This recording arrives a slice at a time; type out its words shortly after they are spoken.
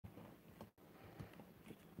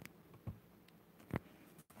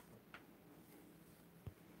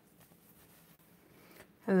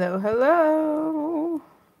Hello, hello.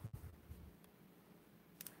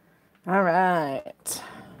 All right.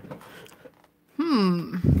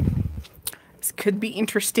 This could be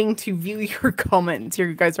interesting to view your comments.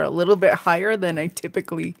 You guys are a little bit higher than I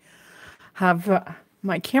typically have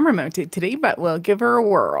my camera mounted today, but we'll give her a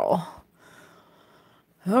whirl.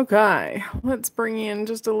 Okay, let's bring in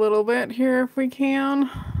just a little bit here if we can.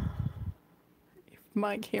 If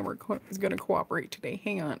my camera is going to cooperate today.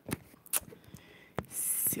 Hang on.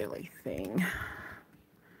 Silly thing.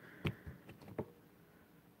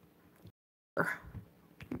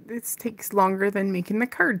 This takes longer than making the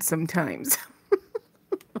cards sometimes.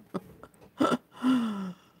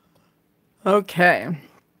 Okay.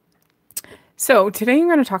 So today I'm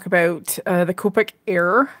going to talk about the Copic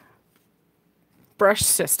Airbrush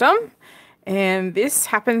System. And this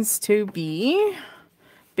happens to be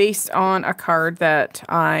based on a card that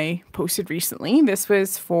I posted recently. This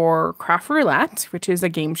was for Craft Roulette, which is a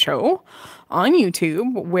game show on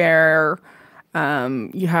YouTube where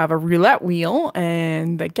you have a roulette wheel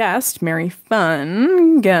and the guest, Mary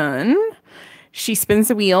Fun Gun, she spins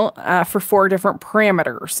the wheel for 4 different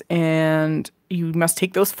parameters. And you must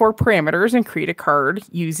take those 4 parameters and create a card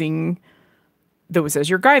using those as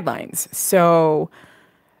your guidelines. So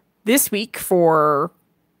this week for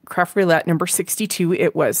Craft Roulette number 62,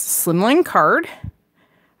 it was Slimline card.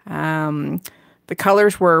 The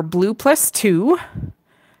colors were blue +2,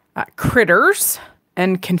 critters,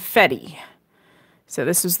 and confetti. So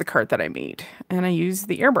this is the card that I made, and I used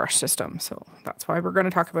the airbrush system. So that's why we're going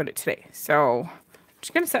to talk about it today. So I'm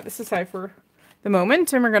just going to set this aside for the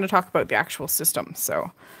moment, and we're going to talk about the actual system.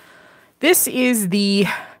 So this is the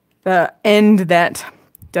end that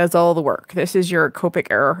does all the work. This is your Copic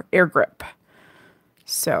Air Grip.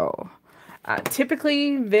 So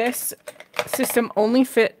typically this system only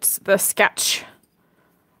fits the sketch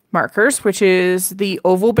markers, which is the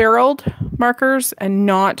oval barreled markers, and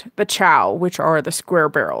not the chow, which are the square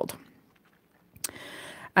barreled.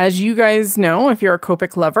 As you guys know, if you're a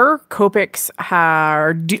Copic lover, Copics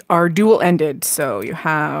are dual ended. So you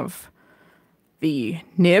have the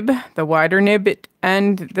nib, the wider nib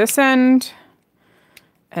end, this end,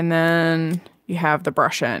 and then you have the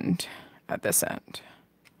brush end at this end.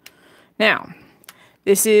 Now,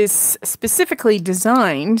 this is specifically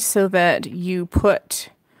designed so that you put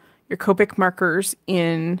your Copic markers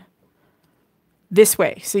in this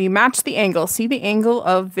way. So you match the angle. See the angle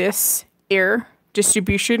of this air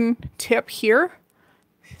distribution tip here?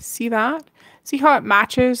 See that? See how it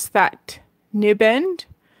matches that nib end?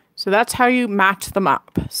 So that's how you match them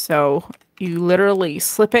up. So you literally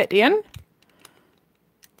slip it in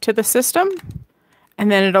to the system, and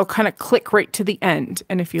then it'll kind of click right to the end.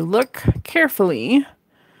 And if you look carefully,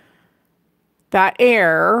 that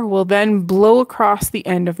air will then blow across the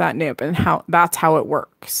end of that nib, and that's how it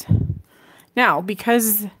works. Now,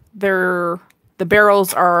 because the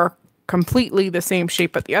barrels are completely the same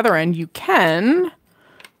shape at the other end, you can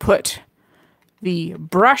put the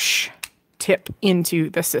brush tip into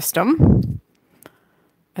the system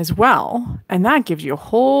as well, and that gives you a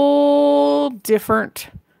whole different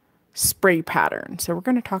spray pattern. So we're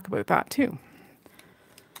going to talk about that too.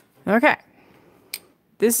 Okay.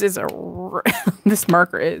 This is this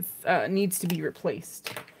marker needs to be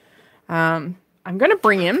replaced. I'm going to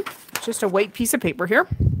bring in just a white piece of paper here.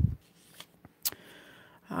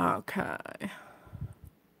 Okay.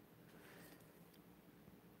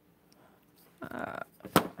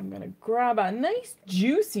 I'm going to grab a nice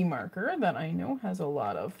juicy marker that I know has a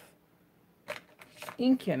lot of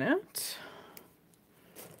ink in it.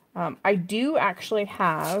 I do actually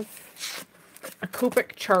have a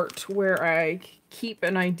Copic chart where I keep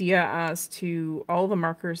an idea as to all the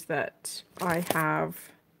markers that I have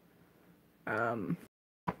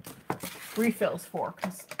refills for,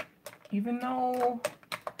 because even though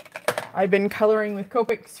I've been coloring with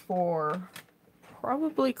Copics for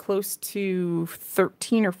probably close to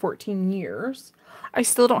 13 or 14 years, I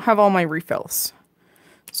still don't have all my refills.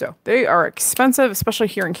 So they are expensive, especially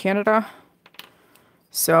here in Canada.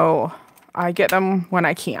 So I get them when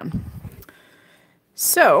I can.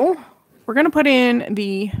 So we're going to put in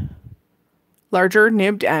the larger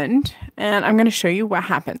nibbed end, and I'm going to show you what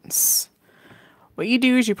happens. What you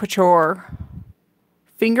do is you put your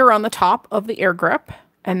finger on the top of the air grip,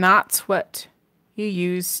 and that's what you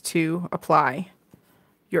use to apply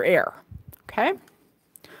your air. Okay?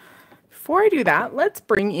 Before I do that, let's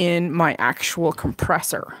bring in my actual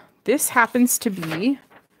compressor. This happens to be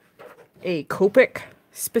a Copic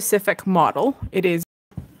specific model. It is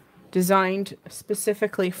designed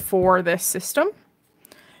specifically for this system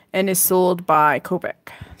and is sold by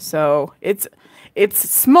Copic. So it's It's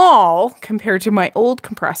small compared to my old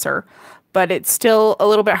compressor, but it's still a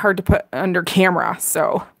little bit hard to put under camera.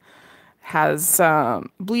 So it has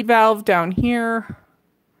bleed valve down here,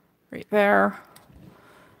 right there.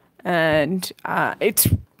 And it's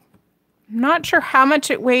not sure how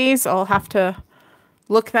much it weighs. I'll have to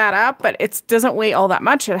look that up, but it doesn't weigh all that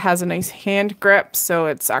much. It has a nice hand grip, so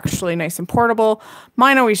it's actually nice and portable.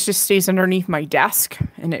 Mine always just stays underneath my desk,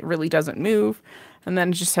 and it really doesn't move. And then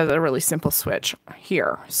it just has a really simple switch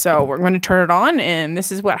here. So we're going to turn it on, and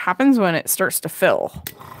this is what happens when it starts to fill.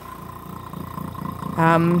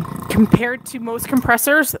 Compared to most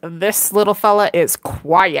compressors, this little fella is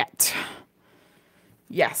quiet.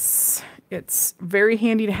 Yes, it's very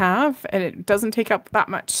handy to have, and it doesn't take up that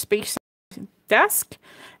much space on the desk,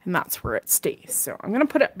 and that's where it stays. So I'm going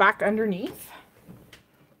to put it back underneath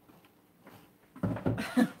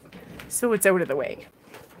so it's out of the way.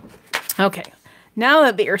 Okay, now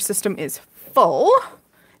that the air system is full,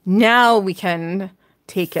 now we can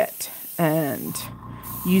take it and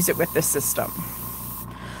use it with the system.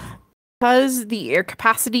 Because the air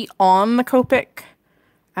capacity on the Copic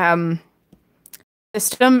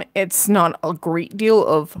system, it's not a great deal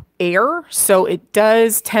of air, so it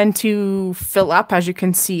does tend to fill up, as you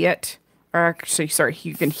can see it, or actually, sorry,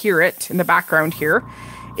 you can hear it in the background here.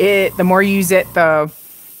 The more you use it, the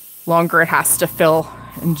longer it has to fill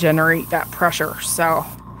and generate that pressure. So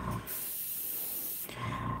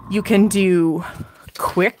you can do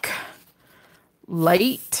quick,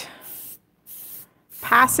 light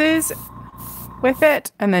passes with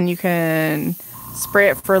it, and then you can spray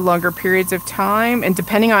it for longer periods of time, and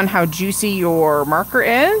depending on how juicy your marker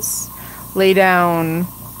is, lay down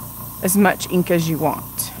as much ink as you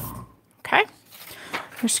want. Okay,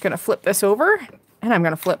 I'm just going to flip this over, and I'm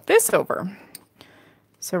going to flip this over.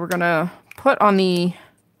 So we're going to put on the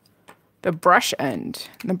brush end.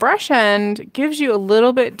 And the brush end gives you a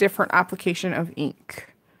little bit different application of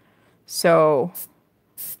ink. So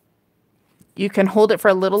you can hold it for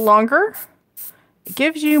a little longer. It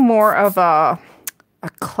gives you more of a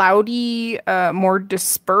cloudy, more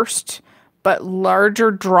dispersed, but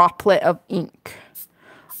larger droplet of ink.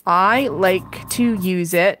 I like to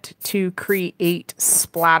use it to create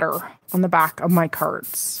splatter on the back of my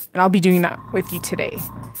cards. And I'll be doing that with you today.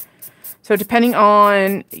 So depending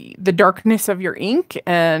on the darkness of your ink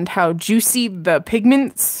and how juicy the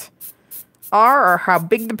pigments are, or how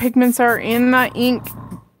big the pigments are in that ink,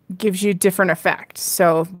 gives you different effects.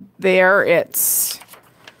 So there it's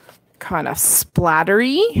kind of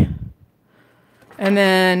splattery, and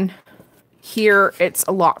then here it's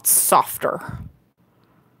a lot softer.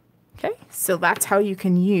 Okay, so that's how you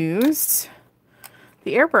can use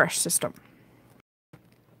the airbrush system.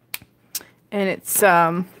 And it's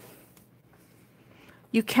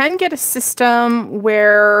you can get a system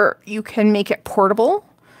where you can make it portable.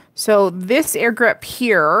 So this air grip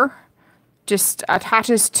here just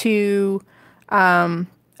attaches to a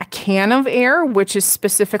can of air, which is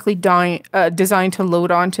specifically designed to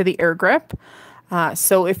load onto the air grip.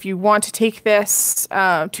 So if you want to take this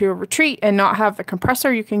to a retreat and not have the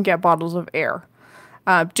compressor, you can get bottles of air.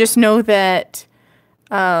 Just know that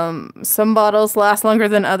some bottles last longer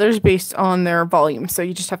than others based on their volume, so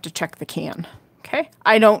you just have to check the can. Okay,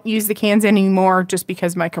 I don't use the cans anymore just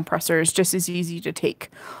because my compressor is just as easy to take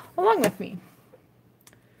along with me.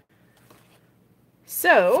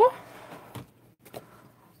 So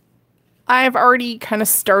I've already kind of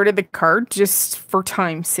started the card just for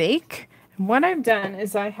time's sake. And what I've done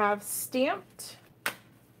is I have stamped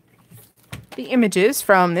the images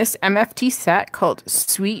from this MFT set called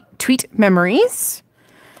Tweet Memories.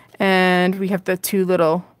 And we have the two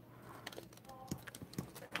little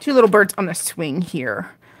birds on the swing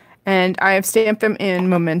here. And I have stamped them in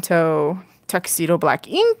Memento Tuxedo Black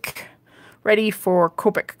ink, ready for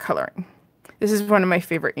Copic coloring. This is one of my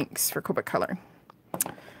favorite inks for Copic coloring.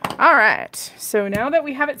 All right, so now that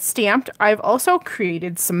we have it stamped, I've also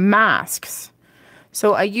created some masks.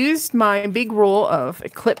 So I used my big roll of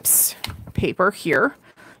Eclipse paper here.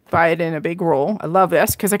 Buy it in a big roll. I love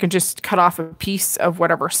this because I can just cut off a piece of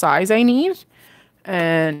whatever size I need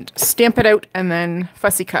and stamp it out and then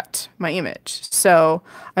fussy cut my image. So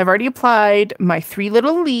I've already applied my 3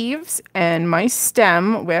 little leaves and my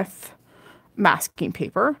stem with masking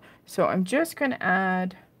paper. So I'm just going to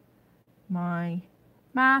add my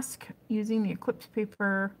mask using the Eclipse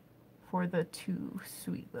paper for the 2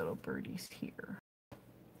 sweet little birdies here.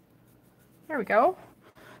 There we go.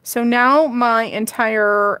 So now my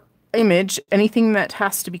entire image, anything that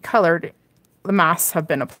has to be colored, the masks have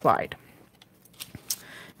been applied.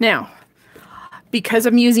 Now, because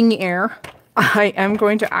I'm using the air, I am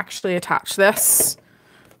going to actually attach this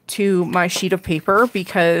to my sheet of paper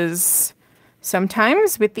because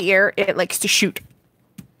sometimes with the air, it likes to shoot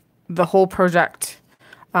the whole project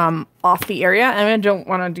off the area, and I don't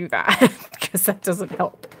want to do that because that doesn't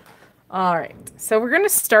help. All right, so we're going to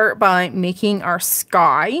start by making our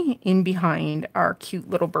sky in behind our cute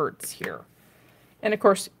little birds here. And of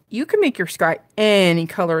course, you can make your sky any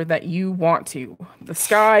color that you want to. The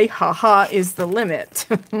sky, haha, is the limit.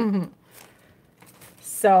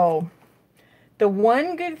 So the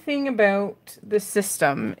one good thing about the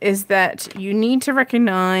system is that you need to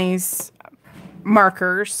recognize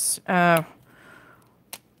markers.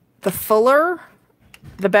 The fuller,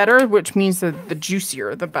 the better, which means that the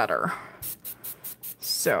juicier, the better.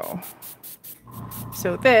 So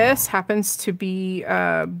this happens to be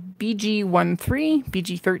BG13,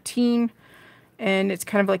 BG13, and it's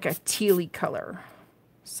kind of like a tealy color.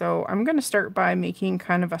 So I'm going to start by making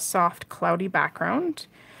kind of a soft cloudy background,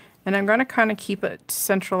 and I'm going to kind of keep it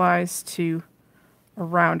centralized to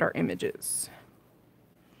around our images.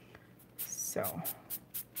 So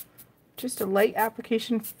just a light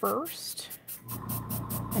application first,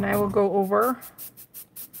 and I will go over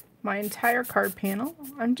my entire card panel.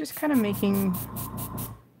 I'm just kind of making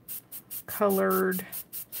colored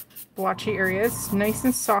blotchy areas, nice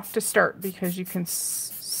and soft to start, because you can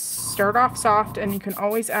start off soft and you can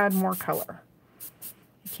always add more color.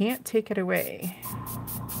 You can't take it away.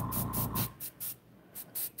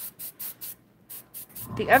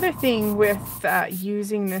 The other thing with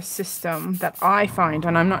using this system that I find,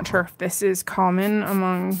 and I'm not sure if this is common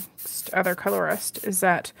amongst other colorists, is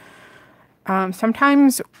that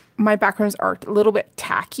sometimes my backgrounds are a little bit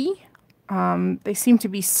tacky. They seem to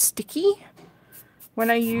be sticky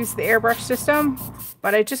when I use the airbrush system,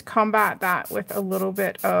 but I just combat that with a little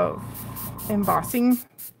bit of embossing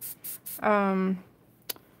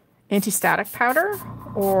anti-static powder,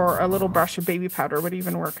 or a little brush of baby powder would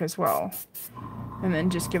even work as well. And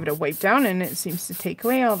then just give it a wipe down, and it seems to take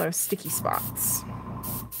away all those sticky spots.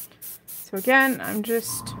 So again, I'm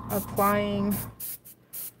just applying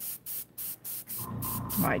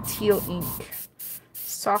my teal ink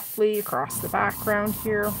softly across the background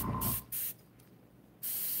here.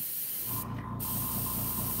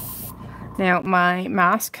 Now my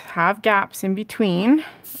masks have gaps in between.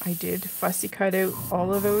 I did fussy cut out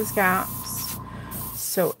all of those gaps,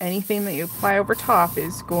 so anything that you apply over top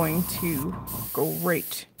is going to go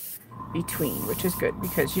right between, which is good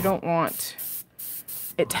because you don't want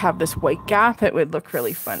it to have this white gap. It would look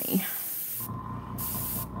really funny.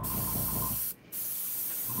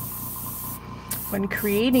 When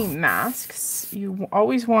creating masks, you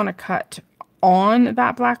always want to cut on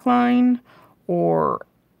that black line or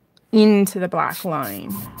into the black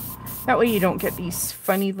line. That way you don't get these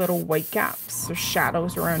funny little white gaps or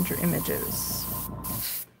shadows around your images.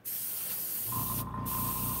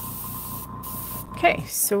 Okay,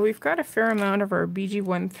 so we've got a fair amount of our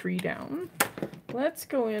BG13 down. Let's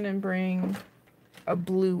go in and bring a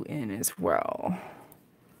blue in as well.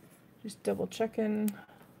 Just double checking.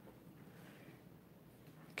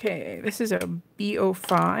 Okay, this is a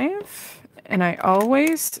B05, and I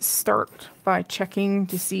always start by checking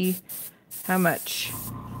to see how much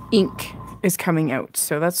ink is coming out.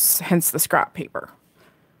 So that's hence the scrap paper.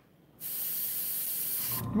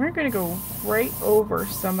 We're going to go right over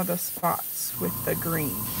some of the spots with the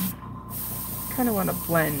green. Kind of want to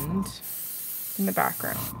blend in the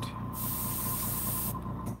background.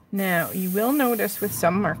 Now, you will notice with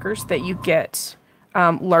some markers that you get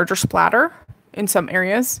larger splatter in some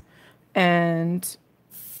areas, and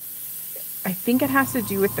I think it has to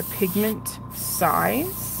do with the pigment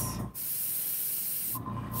size.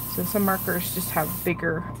 So some markers just have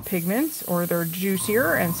bigger pigments, or they're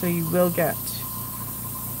juicier, and so you will get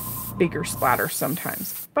bigger splatter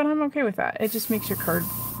sometimes. But I'm okay with that. It just makes your card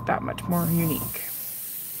that much more unique.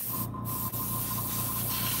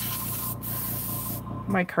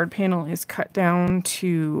 My card panel is cut down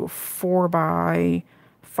to 4 by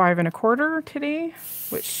 5 1/4 today,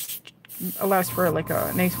 which allows for like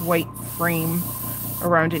a nice white frame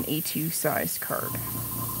around an A2 sized card.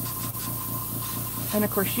 And of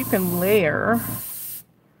course you can layer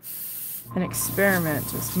and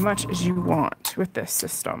experiment as much as you want with this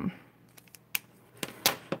system.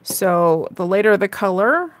 So the lighter the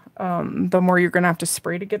color, the more you're going to have to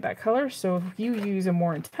spray to get that color. So if you use a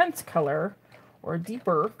more intense color or a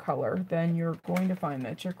deeper color, then you're going to find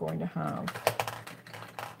that you're going to have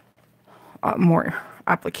more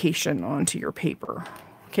application onto your paper.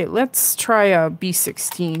 Okay, let's try a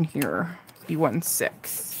B16 here,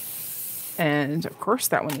 B16. And of course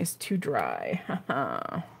that one is too dry.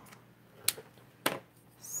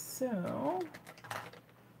 So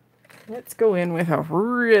let's go in with a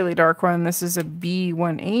really dark one. This is a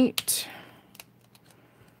B18.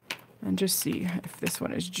 And just see if this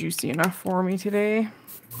one is juicy enough for me today.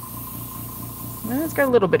 It's got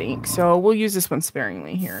a little bit of ink, so we'll use this one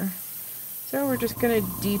sparingly here. So we're just going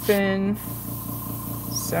to deepen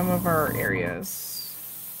some of our areas.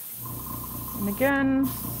 And again,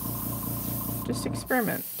 just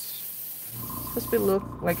experiment. It's supposed to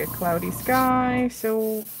look like a cloudy sky,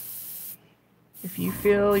 so if you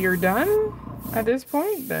feel you're done at this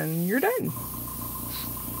point, then you're done.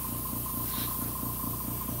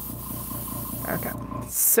 Okay,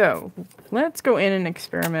 so let's go in and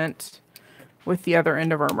experiment with the other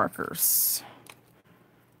end of our markers.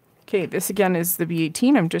 Okay, this again is the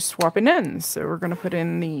B18. I'm just swapping ends. So we're going to put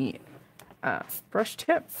in the brush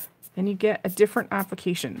tip, and you get a different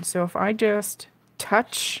application. So if I just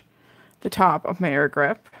touch the top of my air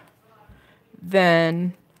grip,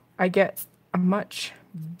 then I get a much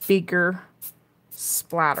bigger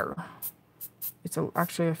splatter. It's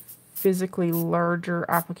actually a physically larger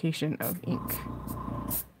application of ink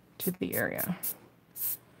to the area.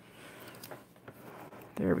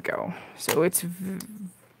 There we go. So it's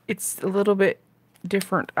a little bit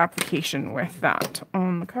different application with that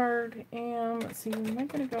on the card. And let's see, am I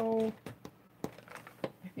gonna go?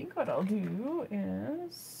 I think what I'll do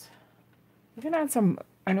is we're gonna add some.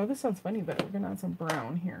 I know this sounds funny, but we're gonna add some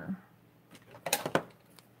brown here.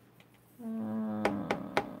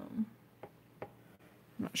 I'm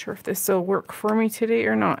not sure if this will work for me today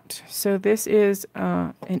or not. So this is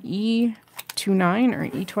an E29 or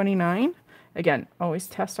an E29. Again, always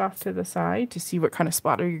test off to the side to see what kind of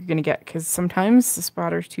splatter you're going to get, because sometimes the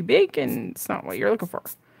splatter's too big and it's not what you're looking for.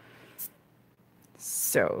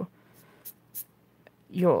 So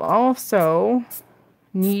you'll also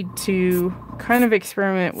need to kind of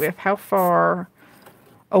experiment with how far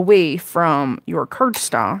away from your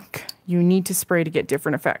cardstock you need to spray to get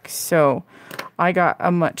different effects. So I got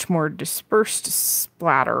a much more dispersed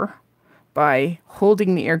splatter by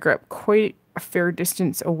holding the air grip quite a fair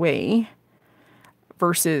distance away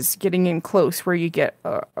versus getting in close where you get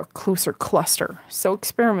a closer cluster. So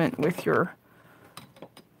experiment with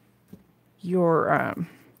your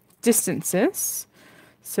distances.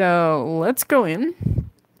 So let's go in.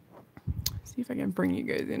 See if I can bring you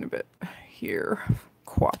guys in a bit here.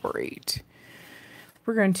 Cooperate.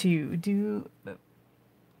 We're going to do the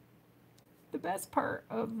best part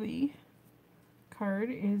of the card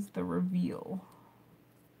is the reveal.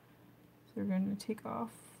 So we're going to take off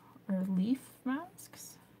our leaf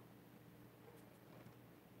masks.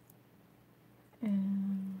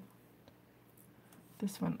 And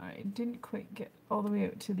this one I didn't quite get all the way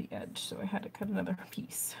out to the edge, so I had to cut another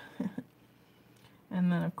piece.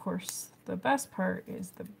 And then of course the best part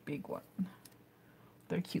is the big one.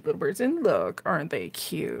 They're cute little birds, and look, aren't they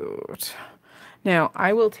cute? Now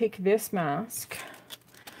I will take this mask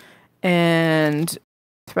and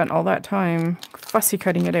spent all that time fussy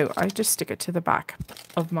cutting it out. I just stick it to the back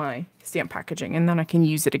of my stamp packaging and then I can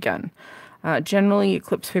use it again. Generally,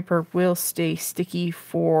 Eclipse paper will stay sticky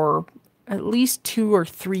for at least 2 or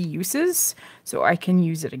 3 uses, so I can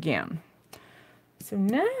use it again. So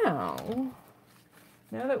now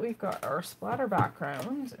that we've got our splatter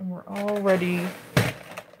background and we're already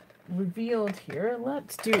revealed here,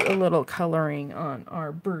 let's do a little coloring on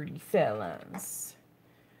our birdie fellas.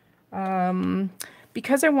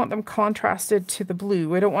 Because I want them contrasted to the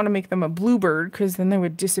blue, I don't want to make them a bluebird because then they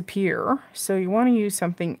would disappear. So you want to use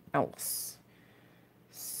something else.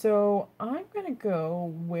 So I'm going to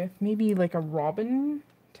go with maybe like a robin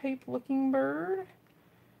type looking bird.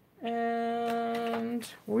 And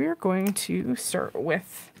we're going to start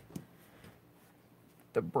with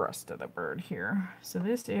the breast of the bird here. So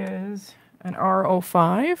this is an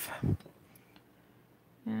R05.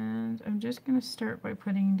 And I'm just going to start by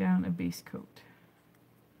putting down a base coat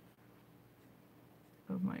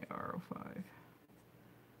of my R05.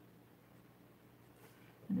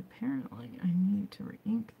 And apparently I need to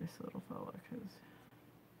re-ink this little fella because it's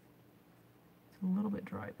a little bit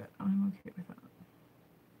dry, but I'm okay with that.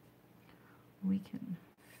 We can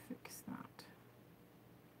fix that.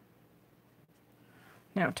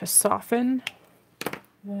 Now to soften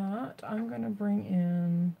that, I'm going to bring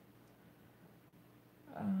in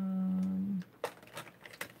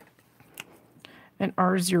an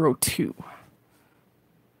R02.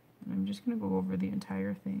 I'm just going to go over the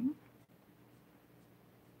entire thing.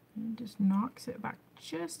 And just knocks it back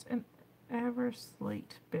just an ever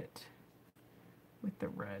slight bit with the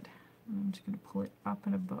red. And I'm just going to pull it up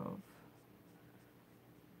and above.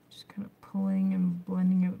 Just kind of pulling and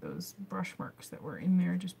blending out those brush marks that were in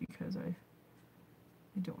there just because I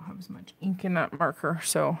don't have as much ink in that marker.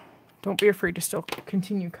 So don't be afraid to still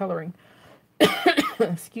continue coloring.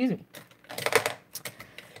 Excuse me.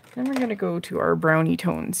 Then we're going to go to our brownie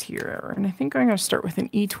tones here. And I think I'm going to start with an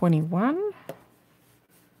E21.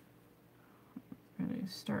 I'm going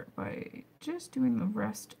to start by just doing the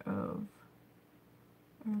rest of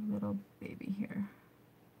our little baby here.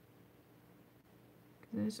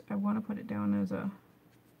 Because I want to put it down as a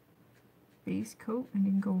base coat, and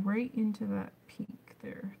you can go right into that pink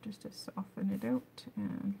there just to soften it out.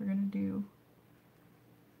 And we're going to do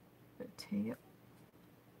the tail.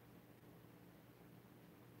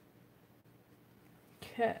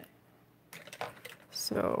 Okay,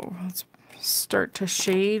 so let's start to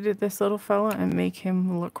shade this little fella and make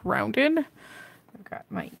him look rounded. I've got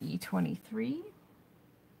my E23.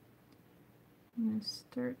 I'm going to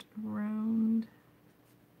start around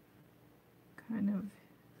kind of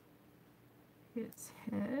his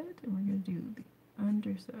head, and we're going to do the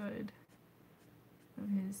underside of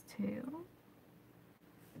his tail.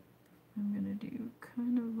 I'm going to do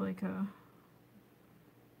kind of like a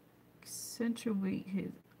accentuate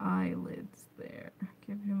his eyelids there.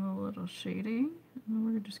 Give him a little shading, and then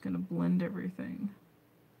we're just going to blend everything.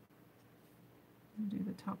 Do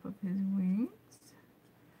the top of his wings.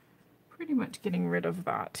 Pretty much getting rid of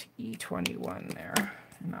that E21 there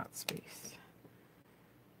in that space.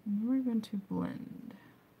 And we're going to blend.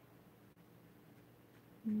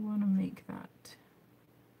 We want to make that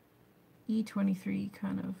E23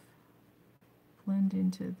 kind of blend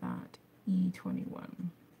into that E21.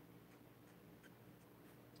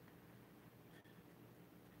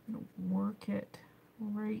 Work it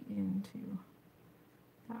right into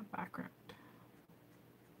that background.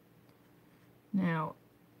 Now,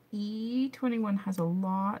 E21 has a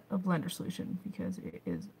lot of blender solution because it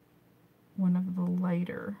is one of the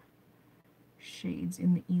lighter shades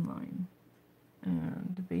in the E line.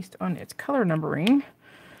 And based on its color numbering,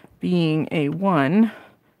 being a 1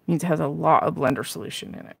 means it has a lot of blender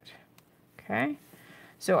solution in it. Okay,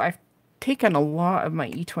 so I've taken a lot of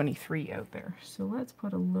my E23 out there. So let's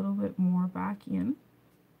put a little bit more back in.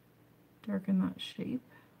 Darken that shape.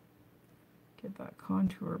 Get that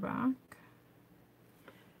contour back.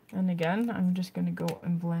 And again, I'm just going to go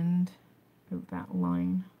and blend out that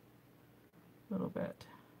line a little bit.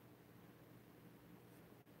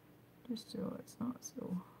 Just so it's not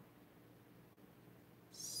so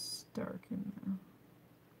stark in there.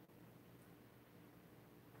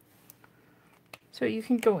 So you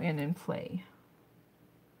can go in and play.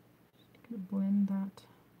 Just gonna blend that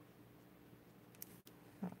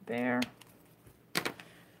there.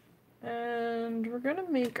 And we're gonna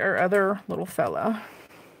make our other little fella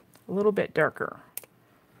a little bit darker.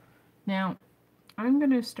 Now, I'm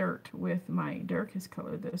gonna start with my darkest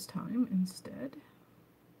color this time instead.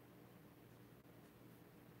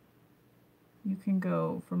 You can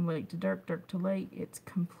go from light to dark, dark to light. It's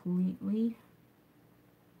completely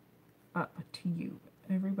up to you.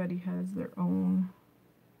 Everybody has their own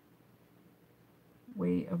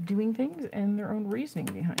way of doing things and their own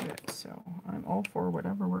reasoning behind it. So I'm all for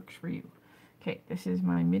whatever works for you. Okay, this is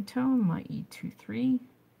my midtone, my E23.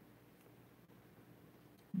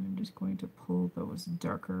 And I'm just going to pull those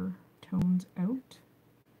darker tones out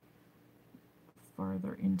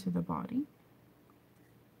farther into the body.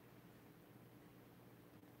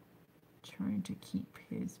 Trying to keep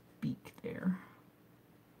his beak there.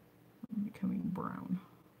 Becoming brown.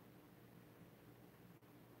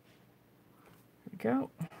 There we go.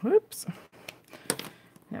 Whoops.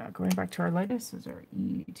 Now going back to our lightest, this is our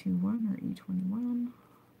E21 or E21.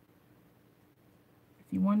 If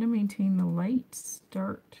you want to maintain the light,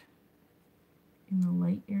 start in the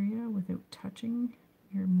light area without touching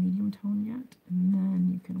your medium tone yet, and then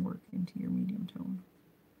you can work into your medium tone.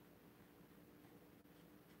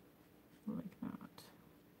 Like that.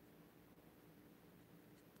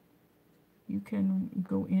 You can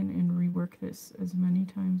go in and rework this as many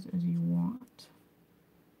times as you want.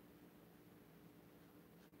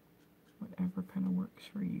 Whatever kind of works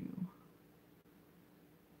for you.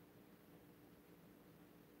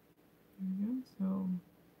 There you go. So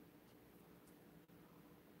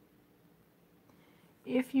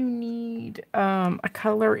if you need a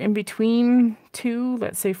color in between two,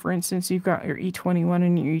 let's say for instance you've got your E21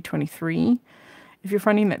 and your E23, if you're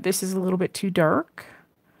finding that this is a little bit too dark,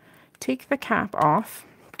 take the cap off.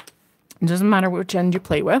 It doesn't matter which end you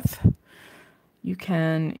play with. You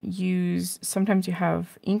can use, sometimes you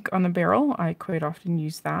have ink on the barrel. I quite often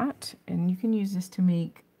use that. And you can use this to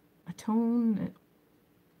make a tone that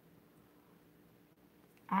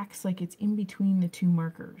acts like it's in between the two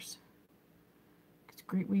markers. It's a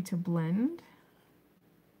great way to blend.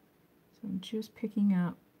 So I'm just picking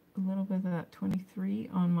up a little bit of that 23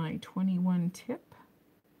 on my 21 tip,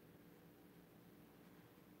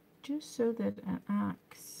 just so that it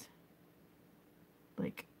acts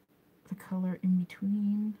like the color in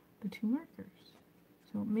between the two markers.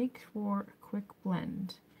 So it makes for a quick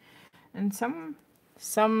blend. And some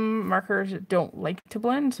markers don't like to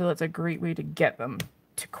blend, so that's a great way to get them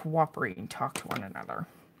to cooperate and talk to one another.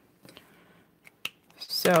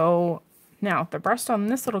 So now the breast on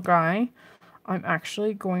this little guy, I'm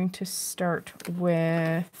actually going to start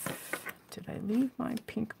with, did I leave my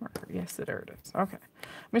pink marker? Yes, there it is. Okay.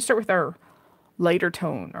 I'm going to start with our lighter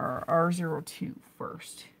tone, our R02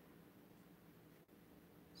 first.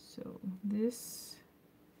 So this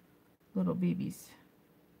little baby's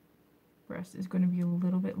breast is going to be a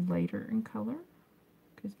little bit lighter in color,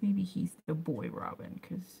 because maybe he's the boy robin,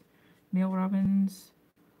 because male robins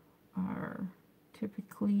are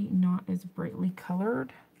typically not as brightly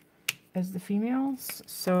colored as the females.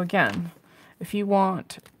 So again, if you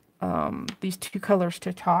want these two colors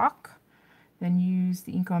to talk, then use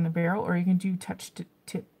the ink on the barrel, or you can do touch to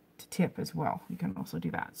tip as well. You can also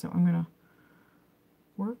do that. So I'm going to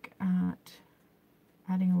work at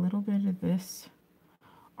adding a little bit of this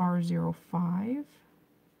R05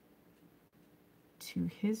 to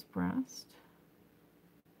his breast.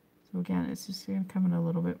 So again, it's just going to come in a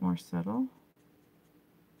little bit more subtle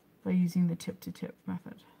by using the tip to tip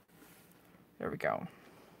method. There we go.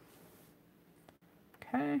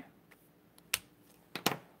 Okay.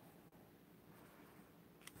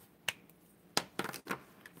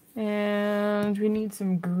 And we need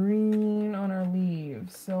some green on our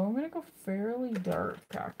leaves. So I'm going to go fairly dark,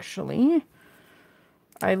 actually.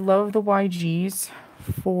 I love the YGs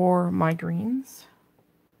for my greens.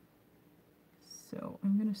 So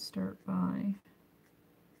I'm going to start by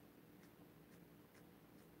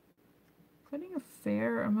putting a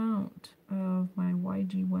fair amount of my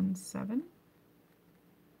YG17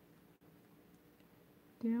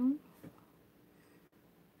 down.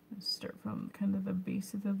 Let's start from kind of the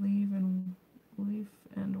base of the leaf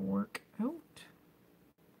and work out.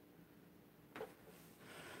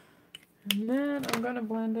 And then I'm going to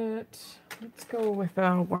blend it. Let's go with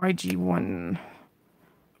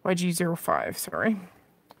YG05, sorry.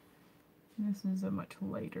 This is a much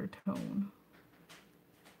lighter tone.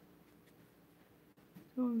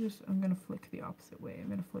 So I'm going to flick the opposite way. I'm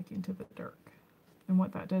going to flick into the dark. And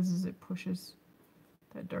what that does is it pushes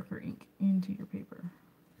that darker ink into your paper.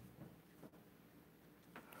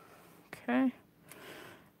 Okay.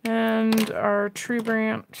 And our tree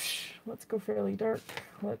branch, let's go fairly dark.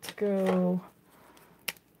 Let's go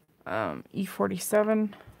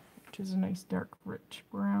E47, which is a nice dark rich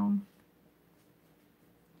brown.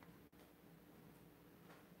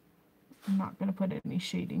 I'm not going to put any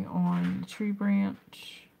shading on the tree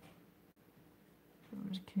branch. So I'm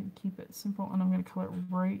just going to keep it simple, and I'm going to color it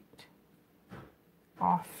right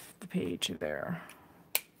off the page there.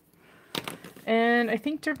 And I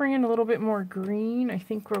think to bring in a little bit more green, I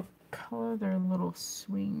think we'll color their little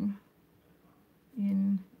swing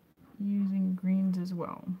in using greens as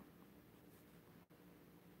well.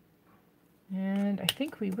 And I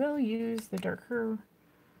think we will use the darker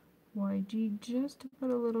YG just to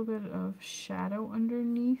put a little bit of shadow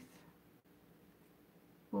underneath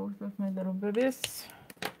both of my little bibbies.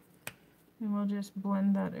 And we'll just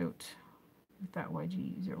blend that out with that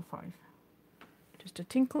YG05. Just a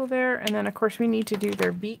tinkle there, and then of course we need to do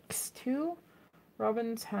their beaks too.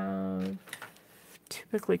 Robins have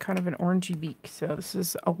typically kind of an orangey beak, so this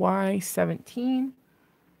is a Y17.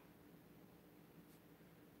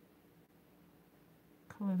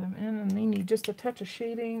 Color them in, and they need just a touch of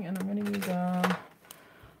shading, and I'm going to use a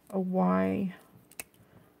Y38.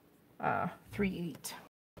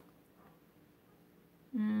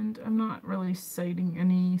 And I'm not really citing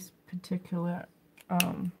any particular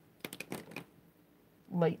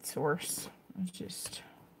light source. I'm just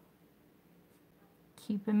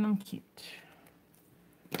keeping them cute.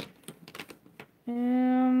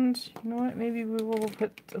 And you know what? Maybe we will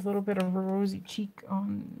put a little bit of a rosy cheek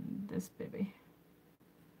on this baby.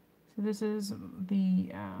 So this is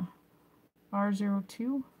the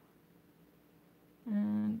R02.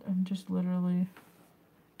 And I'm just literally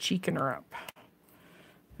cheeking her up.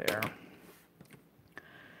 There.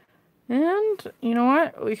 And you know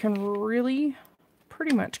what? We can really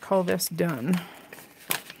pretty much call this done.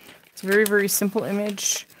 It's a very, very simple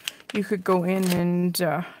image. You could go in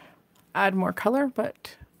and add more color,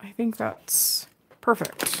 but I think that's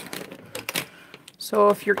perfect. So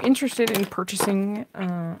if you're interested in purchasing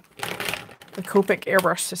the Copic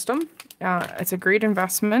Airbrush System, it's a great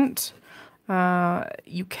investment.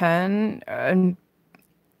 You can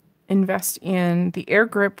invest in the air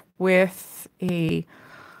grip with the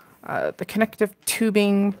connective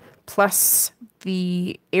tubing plus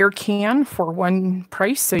the air can for one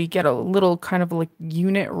price. So you get a little kind of like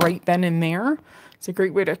unit right then and there. It's a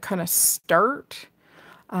great way to kind of start.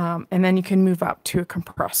 And then you can move up to a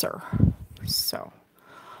compressor. So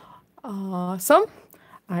awesome.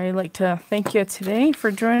 I'd like to thank you today for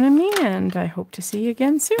joining me, and I hope to see you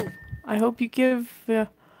again soon. I hope you give the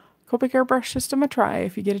Copic Airbrush System a try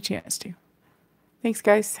if you get a chance to. Thanks,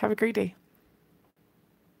 guys. Have a great day.